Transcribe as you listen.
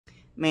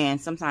Man,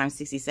 sometimes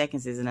 60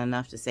 seconds isn't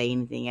enough to say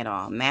anything at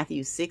all.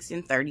 Matthew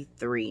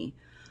 6:33.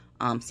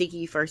 Seek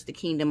ye first the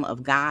kingdom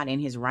of God and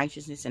his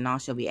righteousness, and all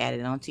shall be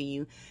added unto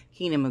you.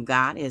 Kingdom of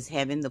God is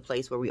heaven, the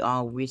place where we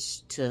all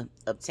wish to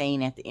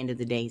obtain at the end of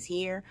the days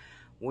here,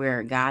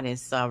 where God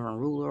is sovereign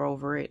ruler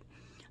over it,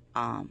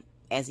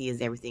 as he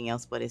is everything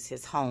else, but it's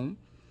his home,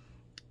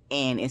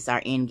 and it's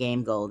our end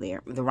game goal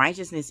there. The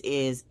righteousness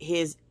is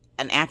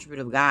an attribute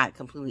of God,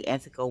 completely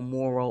ethical,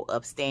 moral,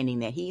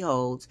 upstanding that he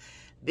holds.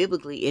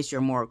 Biblically, it's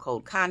your moral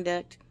code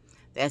conduct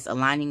that's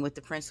aligning with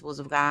the principles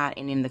of God.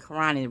 And in the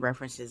Quran, it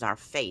references our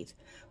faith.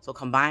 So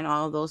combine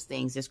all of those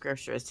things. The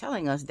scripture is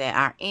telling us that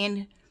our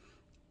end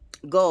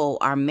goal,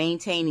 our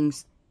maintaining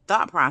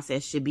thought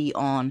process should be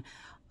on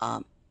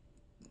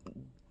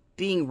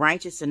being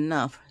righteous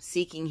enough,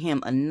 seeking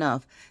him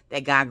enough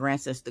that God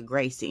grants us the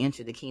grace to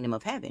enter the kingdom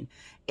of heaven.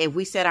 If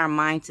we set our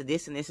mind to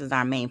this and this is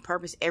our main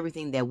purpose,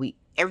 everything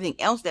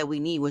else that we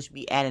need, which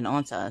be added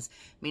onto us,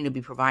 meaning to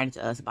be provided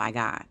to us by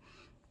God.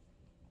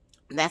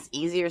 That's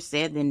easier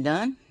said than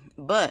done.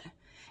 But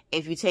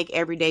if you take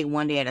every day,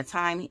 one day at a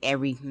time,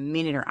 every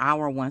minute or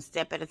hour, one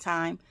step at a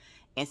time,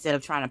 instead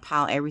of trying to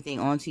pile everything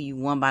onto you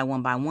one by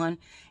one,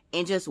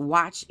 and just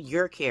watch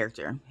your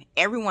character.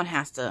 Everyone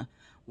has to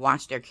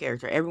watch their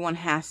character. Everyone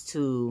has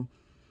to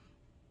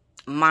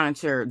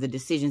monitor the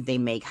decisions they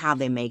make, how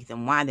they make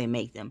them, why they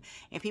make them.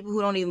 And people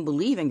who don't even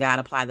believe in God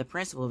apply the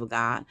principle of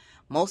God.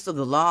 Most of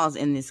the laws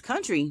in this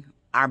country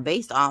are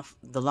based off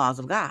the laws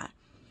of God.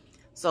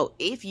 So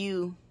if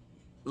you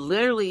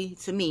literally,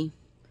 to me,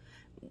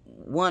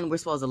 one, we're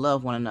supposed to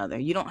love one another.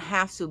 You don't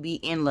have to be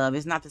in love.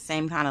 It's not the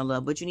same kind of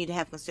love, but you need to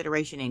have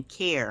consideration and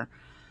care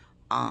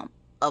of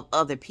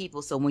other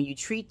people. So when you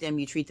treat them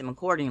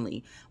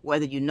accordingly,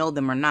 whether you know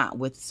them or not,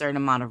 with a certain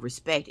amount of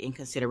respect and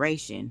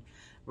consideration.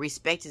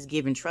 Respect is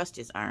given, trust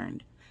is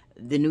earned.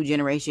 The new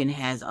generation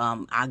has,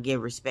 I'll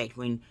give respect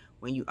when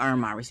you earn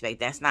my respect.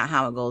 That's not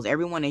how it goes.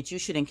 Everyone that you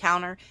should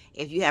encounter,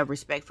 if you have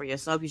respect for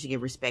yourself, you should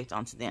give respect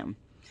onto them.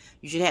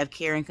 You should have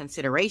care and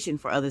consideration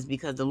for others,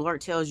 because the Lord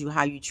tells you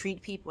how you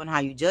treat people and how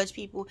you judge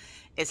people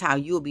is how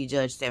you will be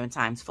judged 7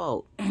 times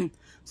fold.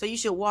 So you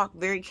should walk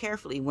very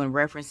carefully when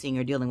referencing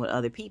or dealing with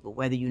other people,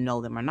 whether you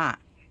know them or not.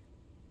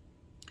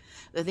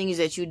 The things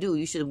that you do,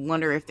 you should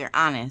wonder if they're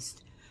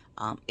honest,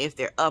 if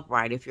they're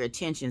upright, if your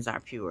intentions are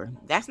pure.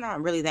 That's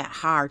not really that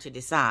hard to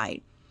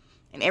decide.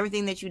 And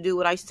everything that you do,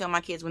 what I used to tell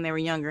my kids when they were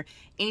younger,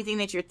 anything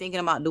that you're thinking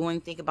about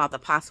doing, think about the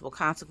possible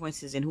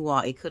consequences and who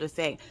all it could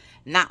affect.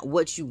 Not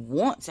what you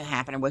want to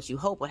happen or what you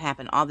hope would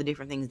happen, all the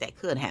different things that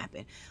could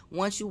happen.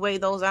 Once you weigh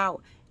those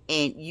out,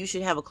 and you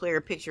should have a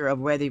clearer picture of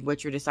whether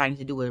what you're deciding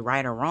to do is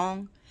right or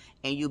wrong,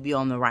 and you'll be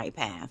on the right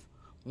path.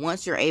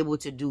 Once you're able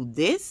to do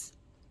this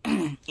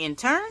in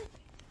turn,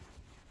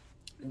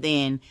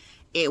 then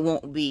it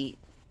won't be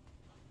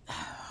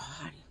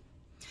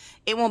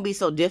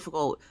so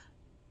difficult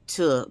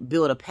to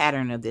build a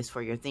pattern of this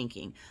for your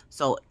thinking.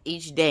 So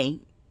each day,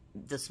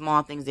 the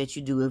small things that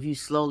you do, if you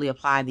slowly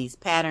apply these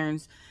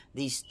patterns,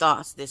 these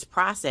thoughts, this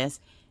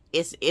process,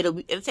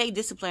 it'll take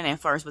discipline at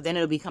first, but then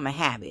it'll become a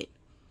habit.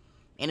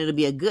 And it'll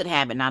be a good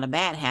habit, not a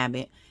bad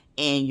habit.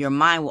 And your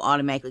mind will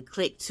automatically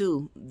click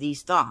to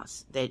these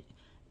thoughts,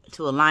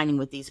 to aligning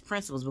with these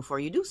principles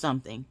before you do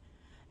something.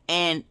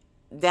 And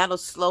that'll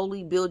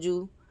slowly build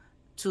you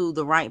to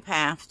the right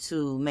path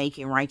to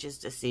making righteous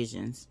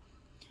decisions.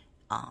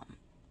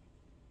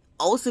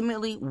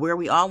 Ultimately, where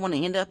we all want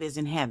to end up is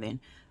in heaven.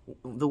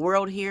 The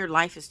world here,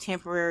 life is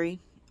temporary.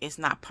 It's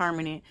not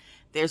permanent.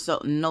 There's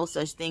no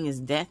such thing as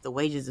death. The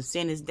wages of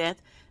sin is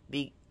death,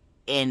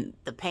 and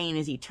the pain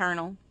is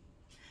eternal.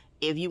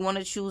 If you want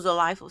to choose a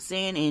life of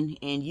sin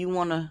and you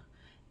want to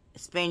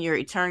spend your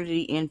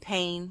eternity in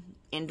pain,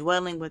 in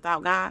dwelling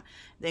without God,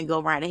 then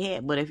go right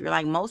ahead. But if you're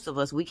like most of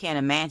us, we can't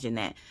imagine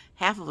that.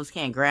 Half of us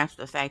can't grasp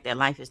the fact that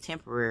life is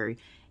temporary.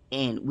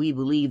 And we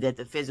believe that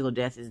the physical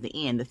death is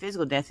the end. The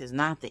physical death is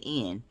not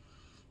the end.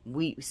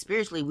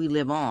 Spiritually, we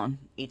live on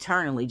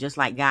eternally, just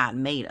like God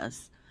made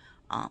us.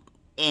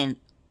 And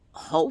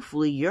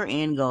hopefully your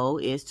end goal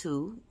is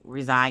to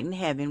reside in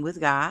heaven with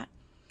God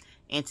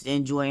and to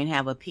enjoy and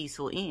have a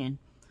peaceful end.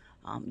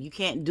 You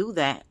can't do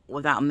that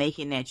without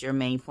making that your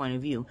main point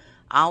of view.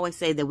 I always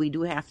say that we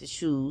do have to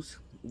choose.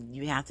 Are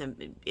you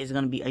going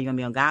to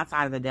be on God's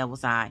side or the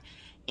devil's side?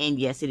 And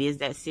yes, it is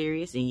that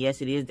serious. And yes,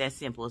 it is that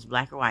simple. It's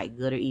black or white,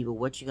 good or evil.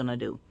 What you going to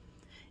do?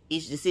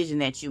 Each decision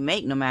that you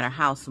make, no matter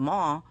how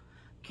small,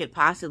 could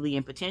possibly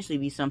and potentially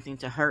be something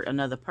to hurt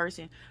another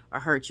person or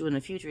hurt you in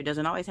the future. It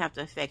doesn't always have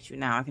to affect you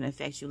now. It can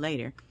affect you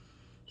later.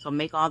 So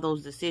make all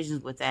those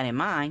decisions with that in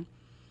mind.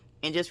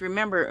 And just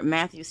remember,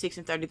 Matthew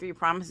 6:33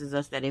 promises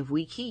us that if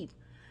we keep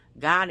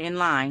God in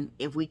line,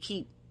 if we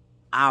keep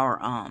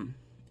our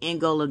end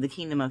goal of the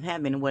kingdom of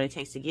heaven and what it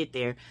takes to get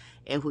there,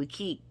 if we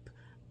keep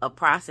a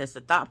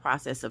thought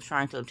process of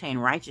trying to obtain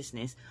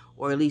righteousness,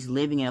 or at least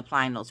living and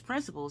applying those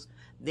principles,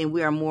 then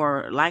we are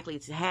more likely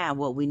to have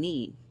what we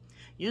need.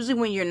 Usually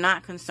when you're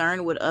not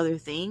concerned with other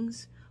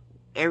things,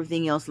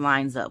 everything else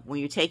lines up. When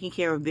you're taking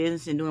care of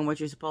business and doing what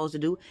you're supposed to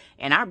do,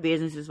 and our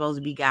business is supposed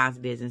to be God's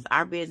business.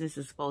 Our business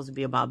is supposed to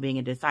be about being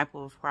a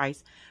disciple of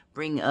Christ,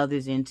 bringing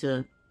others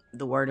into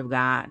the Word of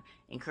God,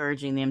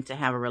 encouraging them to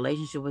have a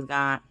relationship with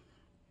God,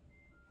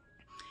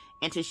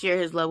 and to share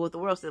His love with the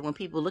world, so that when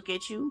people look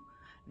at you,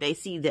 they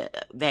see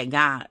that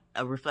God,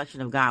 a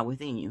reflection of God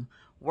within you.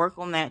 Work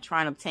on that, try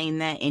and obtain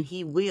that, and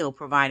He will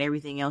provide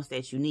everything else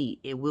that you need.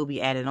 It will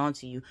be added on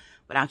to you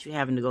without you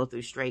having to go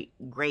through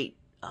great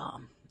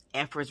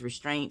efforts,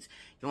 restraints.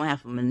 You won't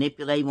have to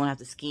manipulate. You won't have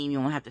to scheme. You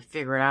won't have to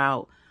figure it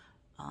out.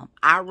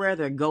 I'd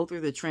rather go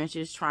through the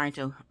trenches trying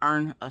to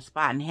earn a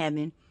spot in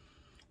heaven,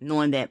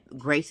 knowing that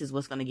grace is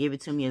what's going to give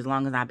it to me as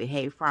long as I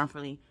behave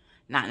properly.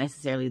 Not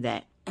necessarily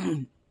that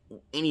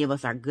any of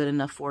us are good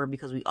enough for it,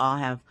 because we all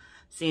have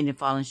sinned and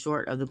fallen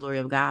short of the glory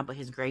of God, but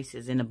His grace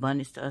is in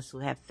abundance to us who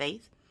have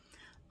faith.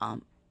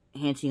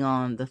 Hinting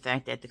on the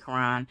fact that the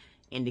Quran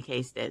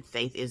indicates that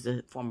faith is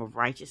a form of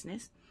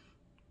righteousness.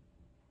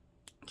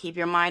 Keep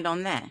your mind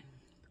on that.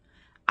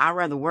 I'd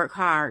rather work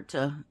hard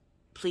to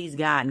please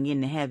God and get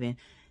into heaven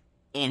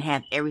and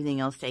have everything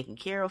else taken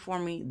care of for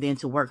me than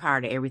to work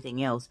hard at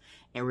everything else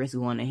and risk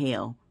going to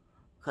hell.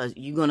 Because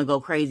you're going to go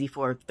crazy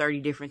for 30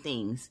 different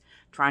things,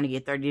 trying to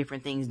get 30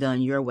 different things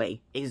done your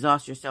way.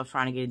 Exhaust yourself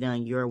trying to get it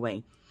done your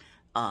way.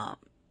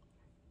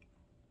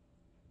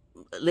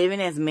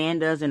 Living as man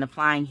does and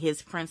applying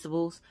his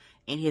principles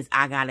and his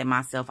I got it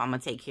myself, I'm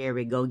going to take care of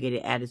it, go get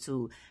it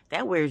attitude,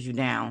 that wears you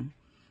down.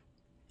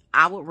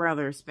 I would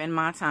rather spend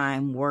my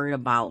time worried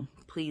about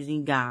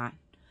pleasing God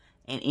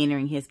and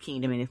entering His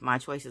kingdom, and if my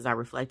choices are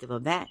reflective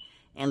of that,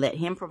 and let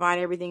Him provide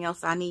everything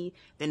else I need,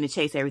 than to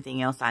chase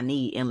everything else I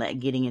need and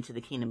let getting into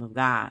the kingdom of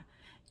God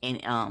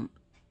and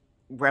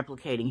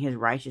replicating His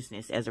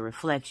righteousness as a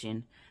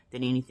reflection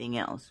than anything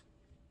else.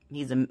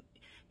 He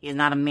is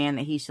not a man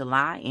that he should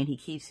lie, and He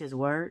keeps His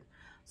word.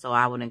 So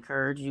I would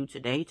encourage you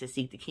today to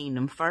seek the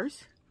kingdom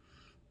first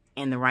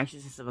and the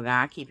righteousness of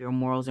God. Keep your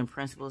morals and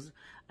principles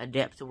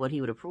adept to what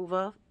He would approve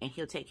of, and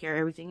He'll take care of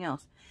everything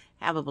else.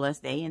 Have a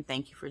blessed day, and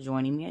thank you for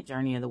joining me at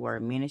Journey of the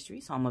Word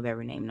Ministries, home of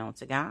every name known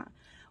to God,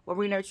 where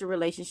we nurture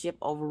relationship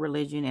over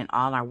religion, and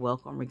all are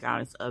welcome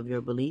regardless of your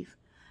belief.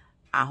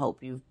 I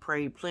hope you've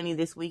prayed plenty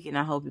this week, and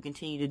I hope you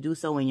continue to do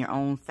so in your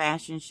own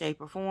fashion,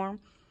 shape, or form.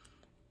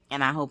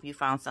 And I hope you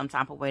found some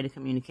type of way to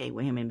communicate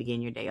with Him and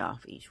begin your day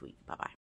off each week. Bye-bye.